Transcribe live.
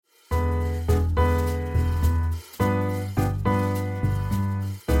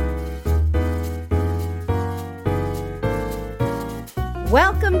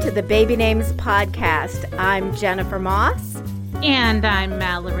Welcome to the Baby Names Podcast. I'm Jennifer Moss. And I'm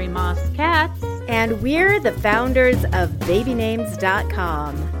Mallory Moss Katz. And we're the founders of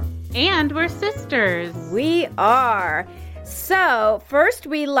babynames.com. And we're sisters. We are. So, first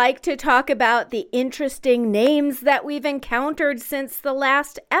we like to talk about the interesting names that we've encountered since the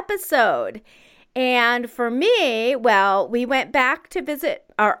last episode. And for me, well, we went back to visit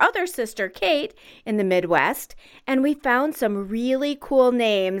our other sister, Kate, in the Midwest, and we found some really cool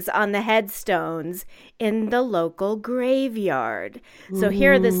names on the headstones in the local graveyard. So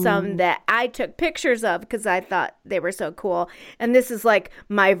here are some that I took pictures of because I thought they were so cool. And this is like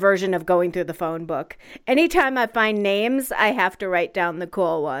my version of going through the phone book. Anytime I find names, I have to write down the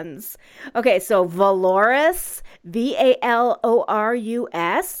cool ones. Okay, so Valorous, Valorus.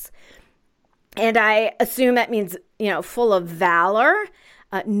 And I assume that means, full of valor.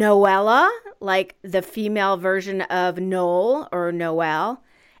 Noella, like the female version of Noel or Noel.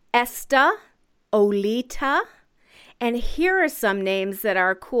 Esta, Olita. And here are some names that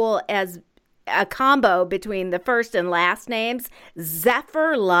are cool as a combo between the first and last names.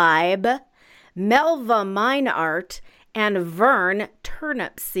 Zephyr Libe, Melva Mineart, and Vern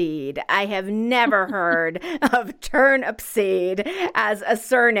Turnipseed. I have never heard of Turnipseed as a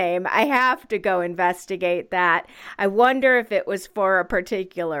surname. I have to go investigate that. I wonder if it was for a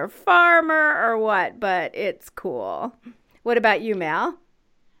particular farmer or what, but it's cool. What about you, Mal?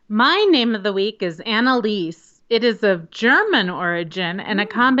 My name of the week is Annalise. It is of German origin and a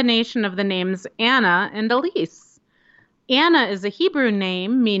combination of the names Anna and Elise. Anna is a Hebrew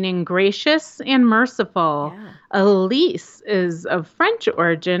name meaning gracious and merciful. Yeah. Elise is of French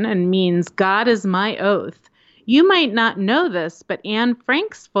origin and means God is my oath. You might not know this, but Anne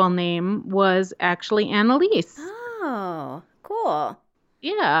Frank's full name was actually Annalise. Oh, cool.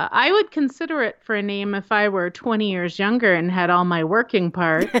 Yeah, I would consider it for a name if I were 20 years younger and had all my working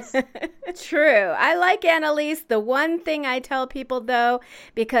parts. True. I like Annalise. The one thing I tell people, though,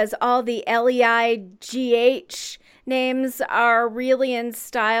 because all the Leigh names are really in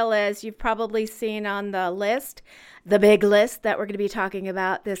style, as you've probably seen on the list, the big list that we're going to be talking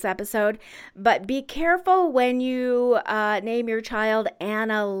about this episode. But be careful when you name your child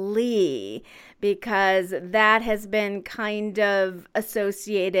Anna Lee, because that has been kind of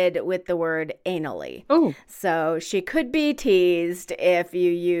associated with the word anally. Oh. So she could be teased if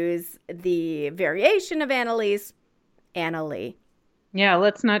you use the variation of Annalise, Anna Lee. Yeah,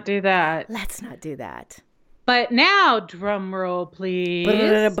 let's not do that. Let's not do that. But now, drum roll, please.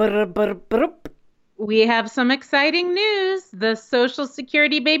 We have some exciting news. The Social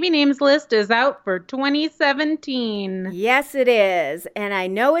Security baby names list is out for 2017. Yes, it is. And I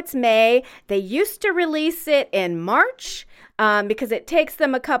know it's May. They used to release it in March because it takes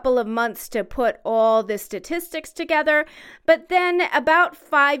them a couple of months to put all the statistics together. But then about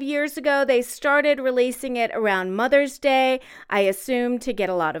 5 years ago, they started releasing it around Mother's Day, I assume to get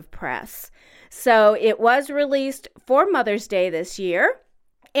a lot of press. So it was released for Mother's Day this year.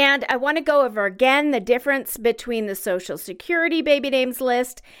 And I want to go over again the difference between the Social Security baby names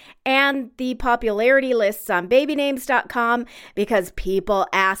list and the popularity lists on babynames.com because people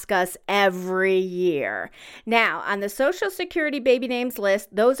ask us every year. Now, on the Social Security baby names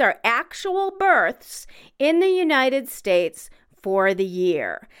list, those are actual births in the United States for the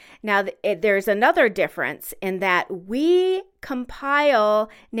year. Now, there's another difference in that we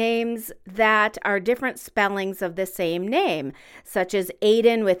compile names that are different spellings of the same name, such as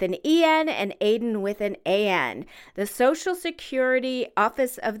Aiden with an EN and Aiden with an AN. The Social Security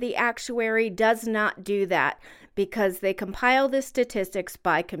Office of the Actuary does not do that because they compile the statistics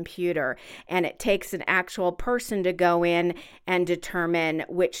by computer, and it takes an actual person to go in and determine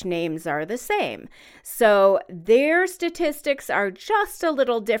which names are the same. So their statistics are just a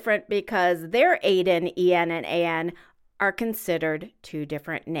little different because their Aiden, EN, and AN are considered two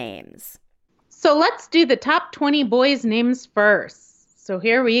different names. So let's do the top 20 boys' names first. So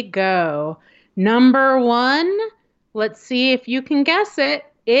here we go. Number 1, let's see if you can guess it.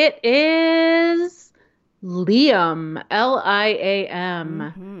 It is Liam, Liam.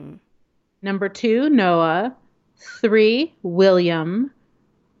 Mm-hmm. Number 2, Noah. 3, William.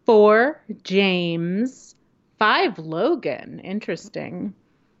 4, James. 5, Logan. Interesting.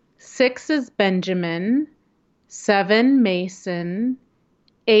 6 is Benjamin. 7, Mason.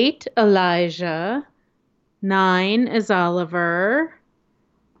 8, Elijah. 9 is Oliver.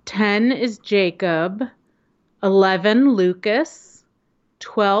 10 is Jacob. 11, Lucas.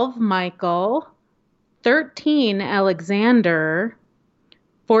 12, Michael. 13, Alexander.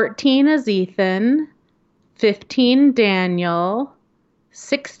 14 is Ethan. 15, Daniel.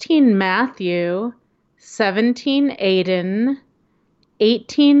 16, Matthew. 17, Aiden.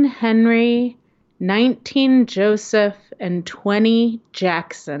 18 Henry, 19 Joseph, and 20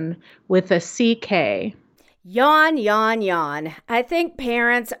 Jackson with a CK. Yawn, yawn, yawn. I think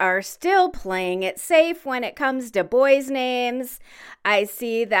parents are still playing it safe when it comes to boys' names. I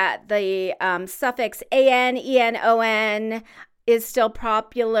see that the suffix an, enon is still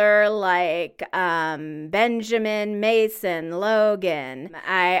popular, like Benjamin, Mason, Logan.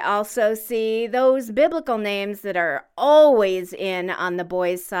 I also see those biblical names that are always in on the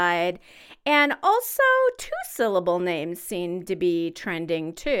boys' side. And also, two-syllable names seem to be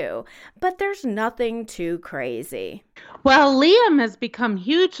trending too, but there's nothing too crazy. Well, Liam has become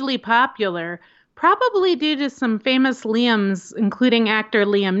hugely popular, probably due to some famous Liams, including actor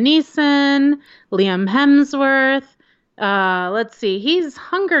Liam Neeson, Liam Hemsworth. Let's see, he's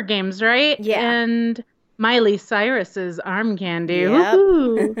Hunger Games, right? Yeah. And Miley Cyrus's Arm Candy.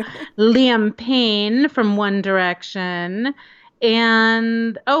 Yep. Liam Payne from One Direction.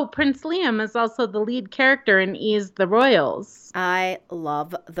 And, Prince Liam is also the lead character in Ease the Royals. I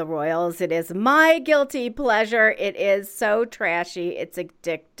love the Royals. It is my guilty pleasure. It is so trashy. It's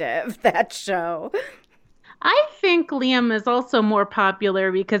addictive, that show. I think Liam is also more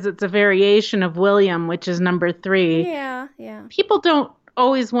popular because it's a variation of William, which is number 3. Yeah. People don't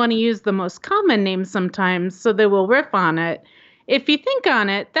always want to use the most common name sometimes, so they will riff on it. If you think on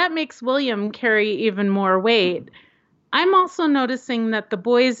it, that makes William carry even more weight. I'm also noticing that the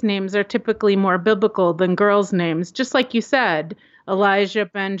boys' names are typically more biblical than girls' names, just like you said, Elijah,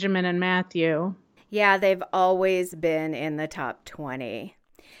 Benjamin, and Matthew. Yeah, they've always been in the top 20.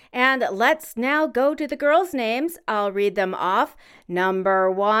 And let's now go to the girls' names. I'll read them off. Number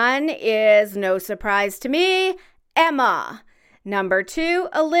 1 is, no surprise to me, Emma. Number 2,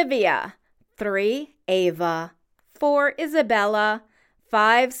 Olivia. 3, Ava. 4, Isabella.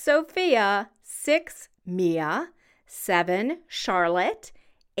 5, Sophia. 6, Mia. 7, Charlotte.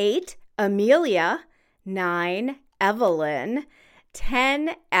 8, Amelia. 9, Evelyn.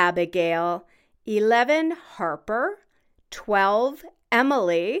 10, Abigail. 11, Harper. 12,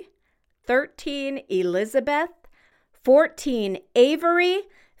 Emily. 13, Elizabeth. 14, Avery.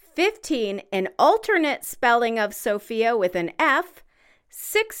 15, an alternate spelling of Sophia with an F.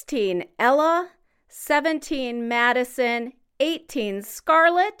 16, Ella. 17, Madison. 18,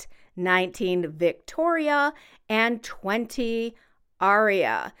 Scarlett. 19, Victoria. And 20,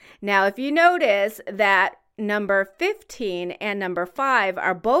 Aria. Now, if you notice that number 15 and number 5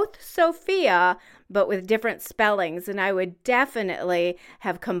 are both Sophia, but with different spellings, and I would definitely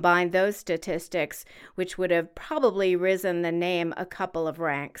have combined those statistics, which would have probably risen the name a couple of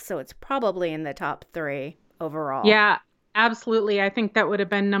ranks. So it's probably in the top 3 overall. Yeah, absolutely. I think that would have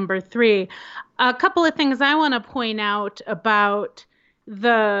been number 3. A couple of things I want to point out about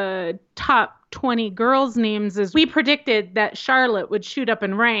the top 20 girls' names is we predicted that Charlotte would shoot up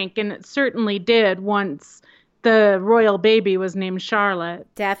in rank, and it certainly did once the royal baby was named Charlotte.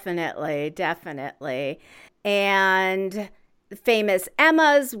 Definitely. And famous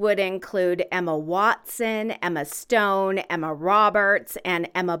Emmas would include Emma Watson, Emma Stone, Emma Roberts, and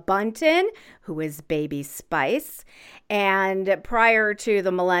Emma Bunton, who is Baby Spice. And prior to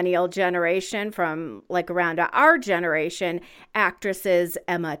the millennial generation, from like around our generation, actresses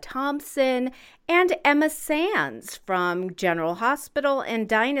Emma Thompson and Emma Sands from General Hospital and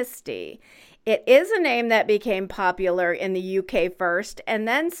Dynasty. It is a name that became popular in the UK first and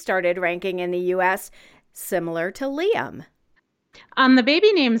then started ranking in the US, similar to Liam. On the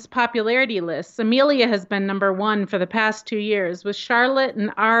baby names popularity list, Amelia has been number 1 for the past 2 years, with Charlotte and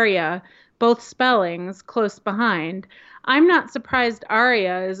Aria, both spellings, close behind. I'm not surprised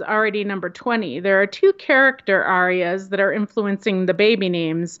Aria is already number 20. There are 2 character Arias that are influencing the baby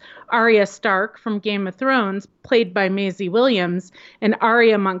names. Arya Stark from Game of Thrones, played by Maisie Williams, and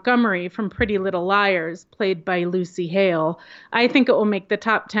Aria Montgomery from Pretty Little Liars, played by Lucy Hale. I think it will make the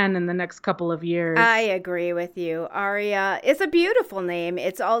top 10 in the next couple of years. I agree with you. Aria is a beautiful name.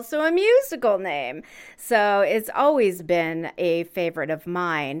 It's also a musical name. So it's always been a favorite of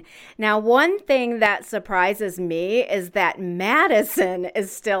mine. Now, one thing that surprises me is that Madison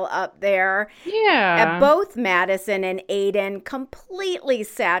is still up there. Yeah. Both Madison and Aiden, completely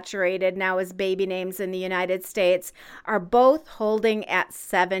saturated now as baby names in the United States, are both holding at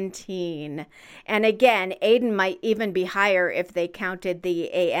 17. And again, Aiden might even be higher if they counted the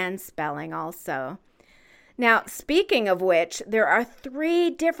AN spelling also. Now, speaking of which, there are 3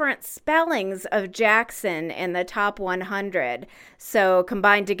 different spellings of Jackson in the top 100. So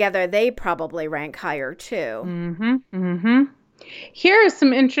combined together, they probably rank higher too. Here are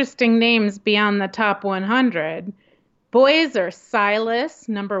some interesting names beyond the top 100. Boys are Silas,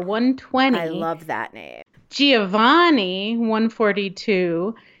 number 120. I love that name. Giovanni,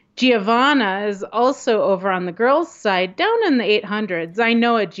 142. Giovanna is also over on the girls' side, down in the 800s. I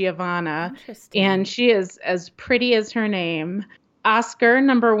know a Giovanna, Interesting. and she is as pretty as her name. Oscar,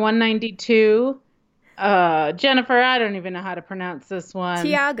 number 192. Jennifer, I don't even know how to pronounce this one.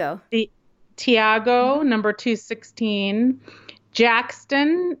 Tiago. Tiago, number 216.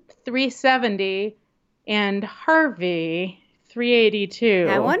 Jackson, 370. And Harvey, 382.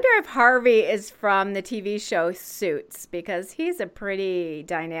 I wonder if Harvey is from the TV show Suits, because he's a pretty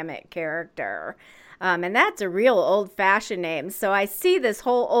dynamic character. And that's a real old-fashioned name. So I see this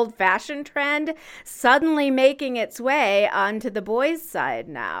whole old-fashioned trend suddenly making its way onto the boys' side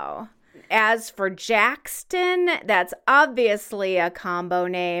now. As for Jackson, that's obviously a combo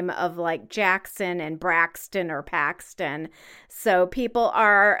name of like Jackson and Braxton or Paxton. So people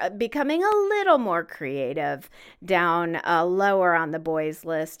are becoming a little more creative down lower on the boys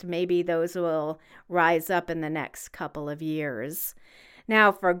list. Maybe those will rise up in the next couple of years.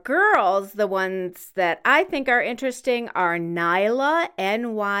 Now for girls, the ones that I think are interesting are Nyla,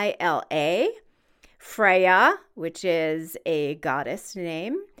 Nyla, Freya, which is a goddess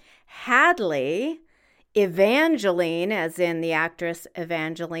name, Hadley, Evangeline, as in the actress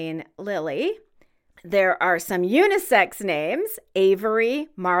Evangeline Lilly. There are some unisex names: Avery,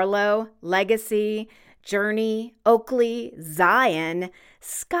 Marlowe, Legacy, Journey, Oakley, Zion,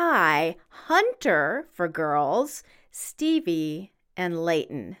 Sky, Hunter for girls, Stevie, and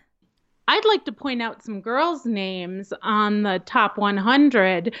Leighton. I'd like to point out some girls' names on the top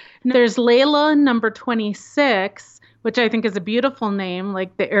 100. There's Layla, number 26, which I think is a beautiful name,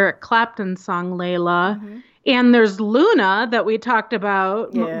 like the Eric Clapton song Layla. Mm-hmm. And there's Luna that we talked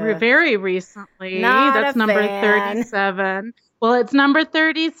about very recently. That's number 37. Well, it's number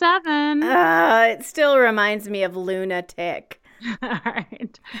 37. It still reminds me of Lunatic. All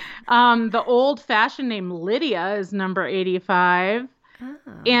right. The old-fashioned name Lydia is number 85. Oh.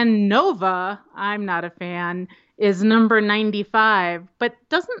 And Nova, I'm not a fan, is number 95. But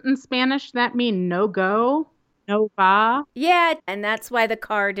doesn't in Spanish that mean no-go? Nova? Yeah, and that's why the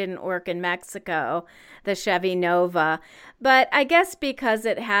car didn't work in Mexico, the Chevy Nova. But I guess because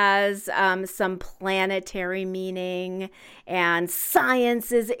it has some planetary meaning and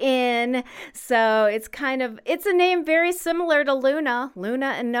science is in, so it's a name very similar to Luna.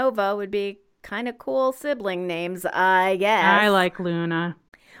 Luna and Nova would be kind of cool sibling names, I guess. I like Luna.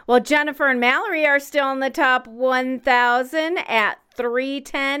 Well, Jennifer and Mallory are still in the top 1,000 at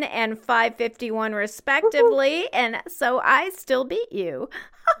 310 and 551 respectively, and so I still beat you.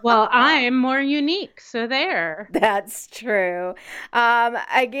 Well, I'm more unique, so there. That's true.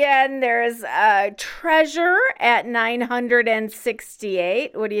 Again, there's Treasure at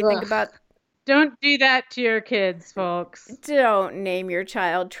 968. What do you think about? Don't do that to your kids, folks. Don't name your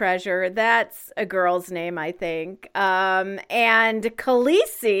child Treasure. That's a girl's name, I think. And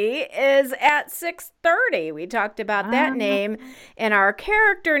Khaleesi is at 630. We talked about that name in our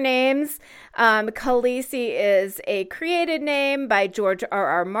character names. Khaleesi is a created name by George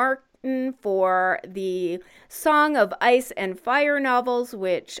R.R. Martin for the Song of Ice and Fire novels,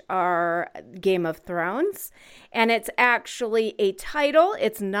 which are Game of Thrones. And it's actually a title.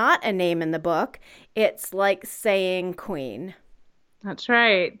 It's not a name in the book. It's like saying queen. That's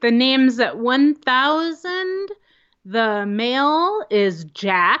right. The names at 1,000, the male is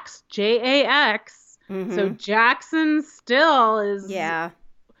Jax, Jax. Mm-hmm. So Jackson still is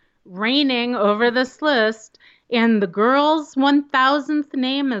reigning over this list. And the girl's 1,000th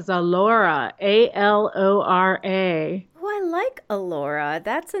name is Alora, Alora. Oh, I like Alora.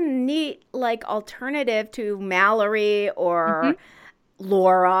 That's a neat, alternative to Mallory or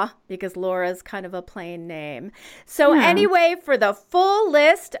Laura, because Laura's kind of a plain name. So anyway, for the full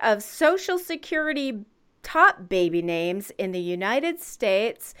list of Social Security top baby names in the United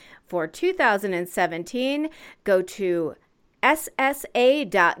States for 2017, go to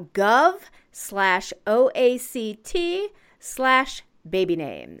ssa.gov/OACT/baby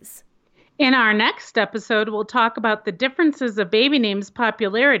names. In our next episode, we'll talk about the differences of baby names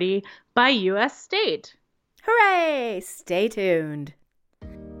popularity by U.S. state. Hooray! Stay tuned.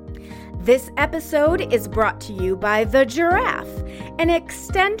 This episode is brought to you by The Giraffe, an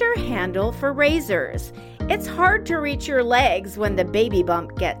extender handle for razors. It's hard to reach your legs when the baby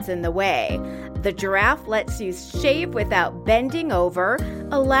bump gets in the way. The Giraffe lets you shave without bending over,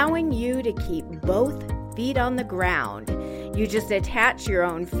 allowing you to keep both feet on the ground. You just attach your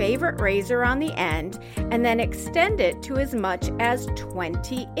own favorite razor on the end and then extend it to as much as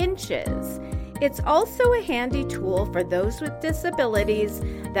 20 inches. It's also a handy tool for those with disabilities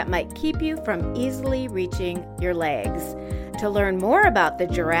that might keep you from easily reaching your legs. To learn more about the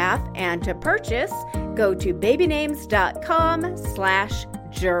Giraffe and to purchase, go to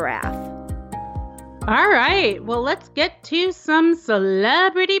babynames.com/giraffe. All right, well, let's get to some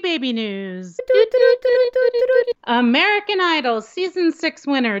celebrity baby news. American Idol Season 6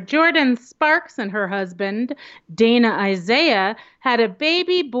 winner Jordan Sparks and her husband, Dana Isaiah, had a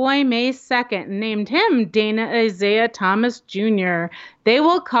baby boy May 2nd and named him Dana Isaiah Thomas Jr. They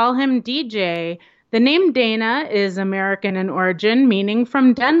will call him DJ. The name Dana is American in origin, meaning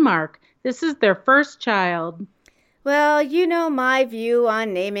from Denmark. This is their first child. Well, you know my view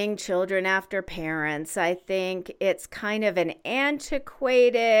on naming children after parents. I think it's kind of an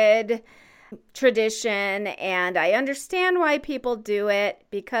antiquated tradition, and I understand why people do it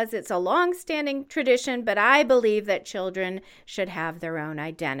because it's a long-standing tradition, but I believe that children should have their own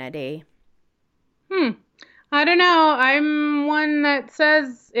identity. I don't know. I'm one that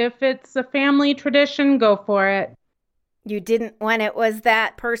says if it's a family tradition, go for it. You didn't when it was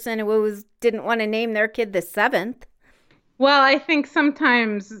that person who didn't want to name their kid the 7th. Well, I think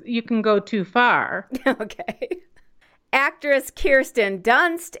sometimes you can go too far. Okay. Actress Kirsten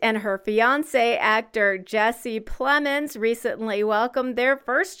Dunst and her fiancé, actor Jesse Plemons, recently welcomed their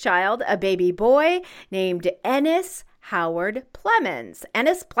first child, a baby boy named Ennis Howard Plemons.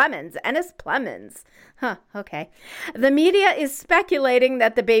 Ennis Plemons. Huh, okay. The media is speculating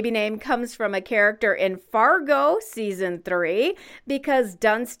that the baby name comes from a character in Fargo Season 3 because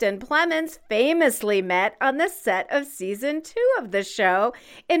Dunst and Plemons famously met on the set of Season 2 of the show,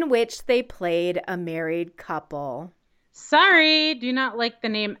 in which they played a married couple. Sorry, do not like the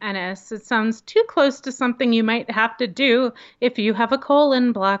name Ennis. It sounds too close to something you might have to do if you have a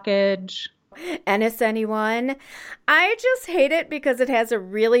colon blockage. Ennis, anyone? I just hate it because it has a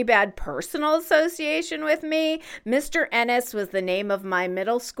really bad personal association with me. Mr. Ennis was the name of my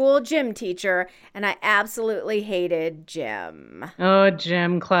middle school gym teacher, and I absolutely hated gym. Oh,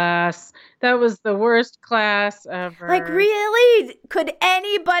 gym class. That was the worst class ever. Like, really? Could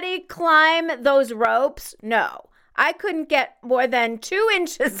anybody climb those ropes? No. I couldn't get more than 2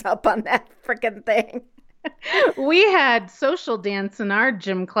 inches up on that freaking thing. We had social dance in our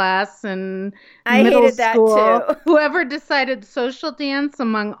gym class in I middle hated that school. too. Whoever decided social dance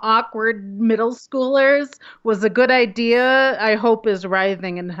among awkward middle schoolers was a good idea, I hope is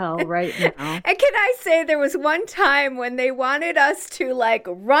writhing in hell right now. And can I say there was one time when they wanted us to like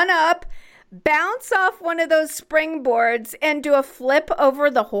run up, bounce off one of those springboards and do a flip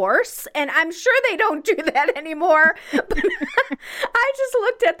over the horse. And I'm sure they don't do that anymore. But I just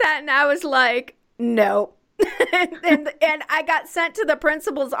looked at that and I was like, no. and I got sent to the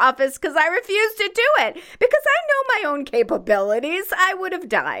principal's office because I refused to do it because I know my own capabilities. I would have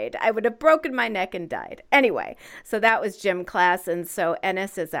died. I would have broken my neck and died. Anyway, so that was gym class, and so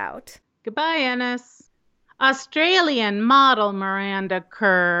Ennis is out. Goodbye, Ennis. Australian model Miranda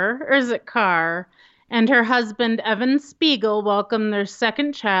Kerr, or is it Carr, and her husband Evan Spiegel welcomed their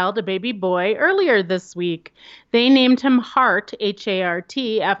second child, a baby boy, earlier this week. They named him Hart,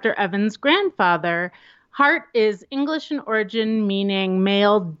 H-A-R-T, after Evan's grandfather. Hart is English in origin, meaning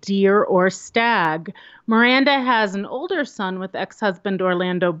male deer or stag. Miranda has an older son with ex-husband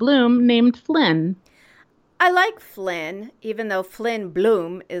Orlando Bloom named Flynn. I like Flynn, even though Flynn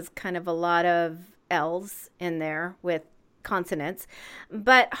Bloom is kind of a lot of L's in there with consonants.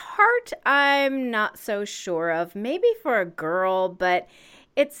 But Hart, I'm not so sure of. Maybe for a girl, but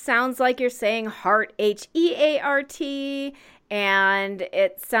it sounds like you're saying Heart, H-E-A-R-T, and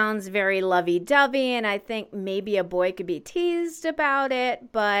it sounds very lovey-dovey, and I think maybe a boy could be teased about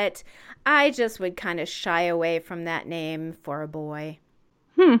it, but I just would kind of shy away from that name for a boy.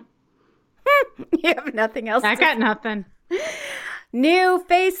 You have nothing else I got nothing. New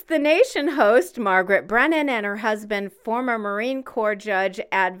Face the Nation host Margaret Brennan and her husband, former Marine Corps judge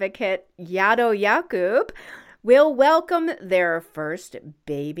advocate Yado Yakub, will welcome their first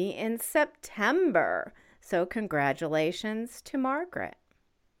baby in September. So congratulations to Margaret.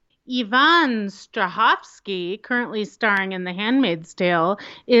 Yvonne Strahovski, currently starring in The Handmaid's Tale,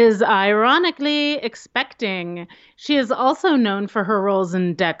 is ironically expecting. She is also known for her roles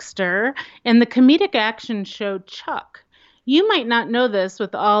in Dexter and the comedic action show Chuck. You might not know this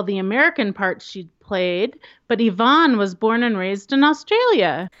with all the American parts she played, but Yvonne was born and raised in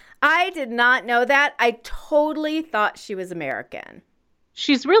Australia. I did not know that. I totally thought she was American.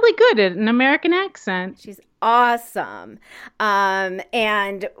 She's really good at an American accent. She's awesome.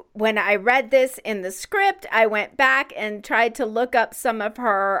 And when I read this in the script, I went back and tried to look up some of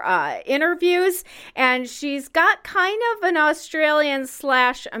her interviews, and she's got kind of an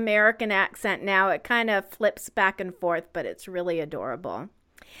Australian/American accent now. It kind of flips back and forth, but it's really adorable.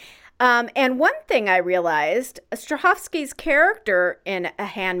 And one thing I realized, Strahovski's character in A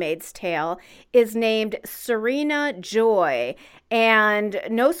Handmaid's Tale is named Serena Joy. And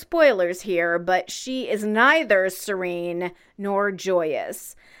no spoilers here, but she is neither serene nor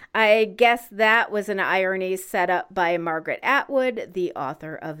joyous. I guess that was an irony set up by Margaret Atwood, the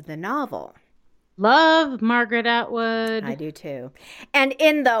author of the novel. Love Margaret Atwood. I do too. And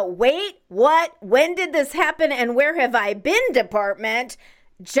in the wait, what, when did this happen, and where have I been department,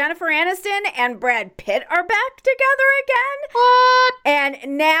 Jennifer Aniston and Brad Pitt are back together again. What?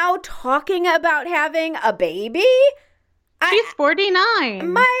 And now talking about having a baby? She's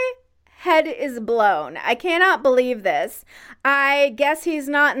 49. My head is blown. I cannot believe this. I guess he's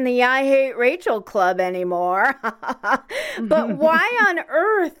not in the I Hate Rachel club anymore. But why on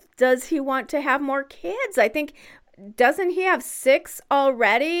earth does he want to have more kids? I think, doesn't he have 6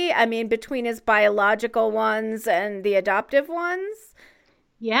 already? I mean, between his biological ones and the adoptive ones?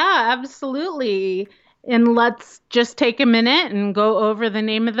 Yeah, absolutely. And let's just take a minute and go over the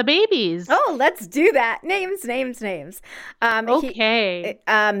name of the babies. Oh, let's do that. Names. Okay.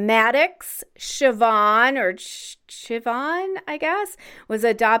 Maddox Siobhan, or Siobhan, I guess, was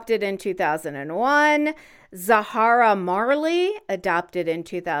adopted in 2001. Zahara Marley, adopted in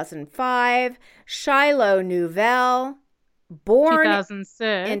 2005. Shiloh Nouvelle, born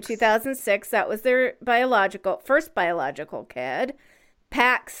 2006. in 2006. That was their first biological kid.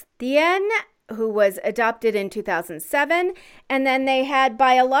 Pax Thien, who was adopted in 2007. And then they had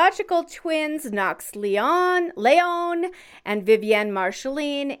biological twins, Knox Leon and Vivienne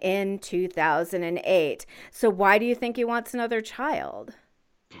Marceline in 2008. So why do you think he wants another child?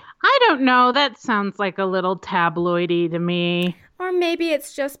 I don't know. That sounds like a little tabloidy to me. Or maybe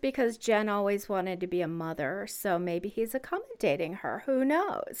it's just because Jen always wanted to be a mother, so maybe he's accommodating her. Who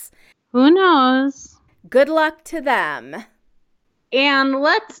knows? Who knows? Good luck to them. And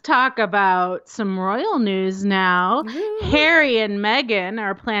let's talk about some royal news now. Harry and Meghan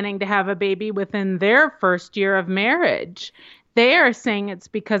are planning to have a baby within their first year of marriage. They are saying it's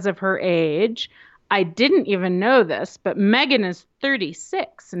because of her age. I didn't even know this, but Meghan is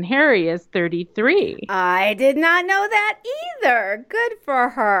 36 and Harry is 33. I did not know that either. Good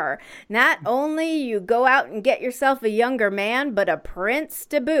for her. Not only you go out and get yourself a younger man, but a prince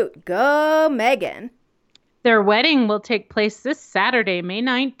to boot. Go, Meghan. Their wedding will take place this Saturday, May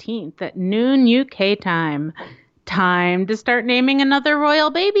 19th at noon UK time. Time to start naming another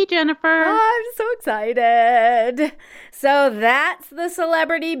royal baby, Jennifer. Oh, I'm so excited. So that's the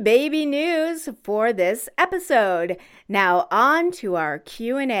celebrity baby news for this episode. Now on to our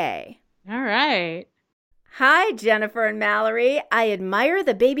Q&A. All right. Hi, Jennifer and Mallory. I admire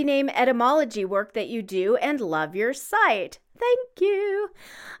the baby name etymology work that you do and love your site. Thank you.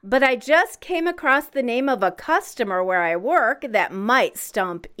 But I just came across the name of a customer where I work that might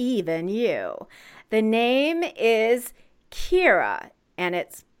stump even you. The name is Kyra, and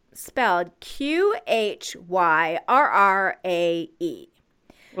it's spelled Qhyrrae.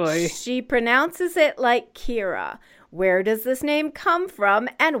 Boy. She pronounces it like Kira. Where does this name come from,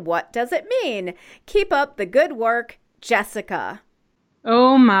 and what does it mean? Keep up the good work, Jessica.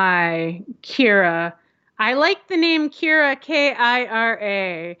 Oh my, Kyra. I like the name Kyra,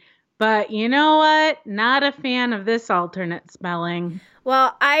 Kira, but you know what? Not a fan of this alternate spelling.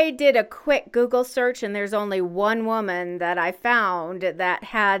 Well, I did a quick Google search, and there's only one woman that I found that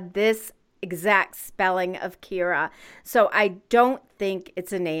had this exact spelling of Kyra. So I don't think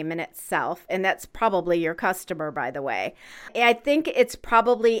it's a name in itself, and that's probably your customer, by the way. I think it's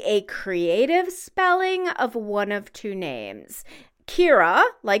probably a creative spelling of one of two names. Kyra,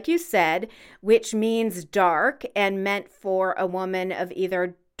 like you said, which means dark and meant for a woman of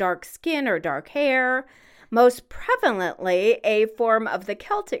either dark skin or dark hair. Most prevalently, a form of the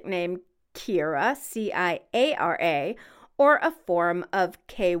Celtic name Ciara, Ciara, or a form of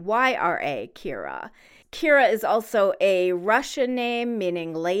Kyra, Kyra. Kyra is also a Russian name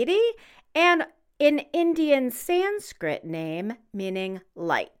meaning lady and an Indian Sanskrit name meaning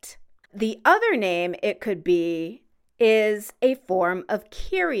light. The other name it could be is a form of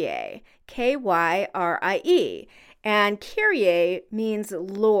Kyrie, Kyrie, and Kyrie means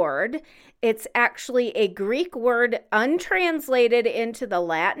Lord. It's actually a Greek word untranslated into the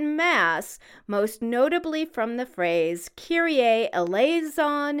Latin Mass, most notably from the phrase Kyrie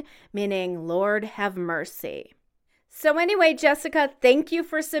eleison, meaning Lord have mercy. So anyway, Jessica, thank you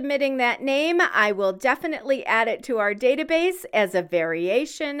for submitting that name. I will definitely add it to our database as a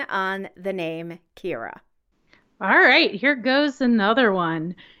variation on the name Kyra. All right, here goes another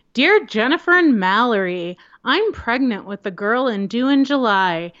one. Dear Jennifer and Mallory, I'm pregnant with a girl due in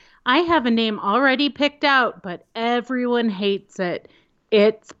July. I have a name already picked out, but everyone hates it.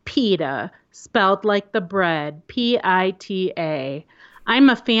 It's PETA, spelled like the bread, Pita. I'm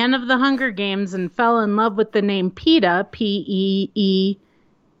a fan of the Hunger Games and fell in love with the name PETA, Peeta,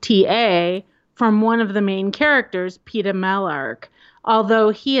 from one of the main characters, Peeta Mellark, although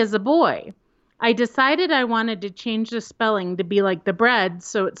he is a boy. I decided I wanted to change the spelling to be like the bread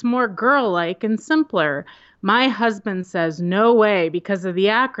so it's more girl-like and simpler. My husband says no way because of the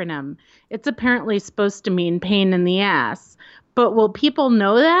acronym. It's apparently supposed to mean pain in the ass. But will people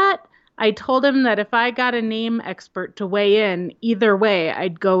know that? I told him that if I got a name expert to weigh in, either way,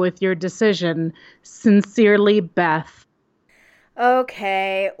 I'd go with your decision. Sincerely, Beth.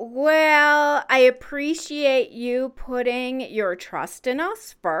 Okay, well, I appreciate you putting your trust in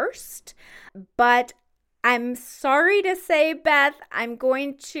us first, but I'm sorry to say, Beth, I'm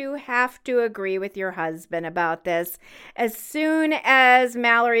going to have to agree with your husband about this. As soon as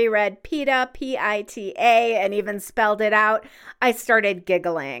Mallory read PETA, Pita, and even spelled it out, I started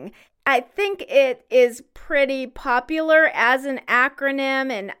giggling. I think it is pretty popular as an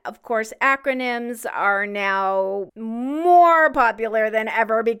acronym, and of course, acronyms are now more popular than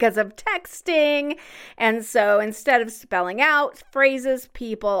ever because of texting. And so instead of spelling out phrases,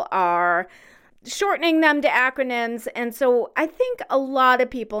 people are shortening them to acronyms. And so I think a lot of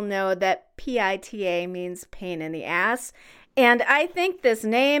people know that Pita means pain in the ass. And I think this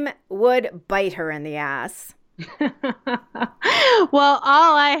name would bite her in the ass. Well,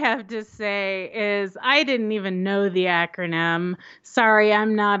 all I have to say is I didn't even know the acronym. Sorry,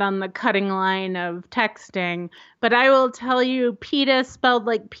 I'm not on the cutting line of texting. But I will tell you, PETA spelled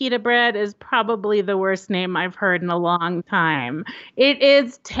like pita bread is probably the worst name I've heard in a long time. It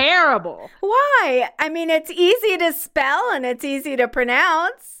is terrible. Why? I mean, it's easy to spell and it's easy to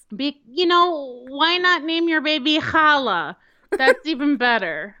pronounce. Why not name your baby Chala? That's even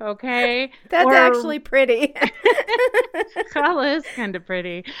better, okay? That's actually pretty. Chala is kind of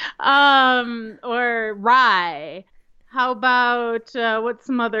pretty. Or rye. How about, what's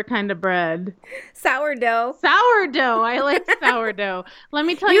some other kind of bread? Sourdough. Sourdough. I like sourdough. Let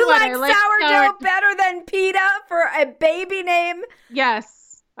me tell you what, I like sourdough better than PETA for a baby name?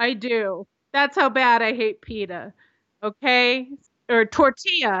 Yes, I do. That's how bad I hate PETA. Okay? Or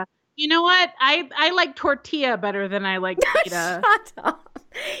tortilla. You know what? I like tortilla better than I like PETA. Shut up.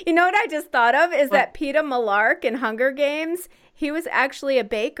 You know what I just thought of is that Peeta Mellark in Hunger Games, he was actually a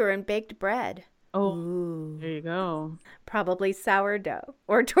baker and baked bread. Oh, ooh. There you go. Probably sourdough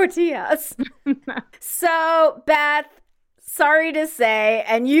or tortillas. So, Beth, sorry to say,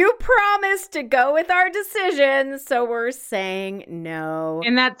 and you promised to go with our decision, so we're saying no.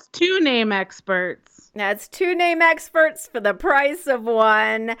 And that's 2 name experts. That's 2 name experts for the price of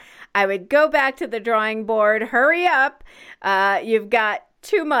 1. I would go back to the drawing board. Hurry up. You've got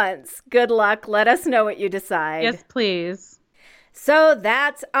 2 months. Good luck. Let us know what you decide. Yes, please. So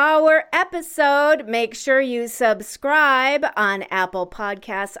that's our episode. Make sure you subscribe on Apple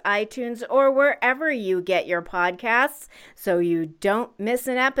Podcasts, iTunes, or wherever you get your podcasts so you don't miss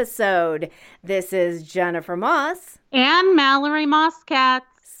an episode. This is Jennifer Moss. And Mallory Mosscats.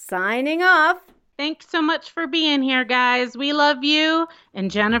 Signing off. Thanks so much for being here, guys. We love you.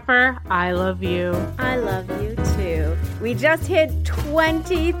 And Jennifer, I love you. I love you too. We just hit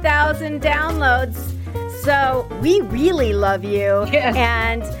 20,000 downloads. So we really love you. Yes.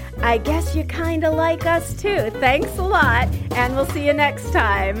 And I guess you kind of like us too. Thanks a lot. And we'll see you next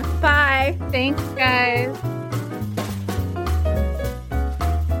time. Bye. Thanks, guys.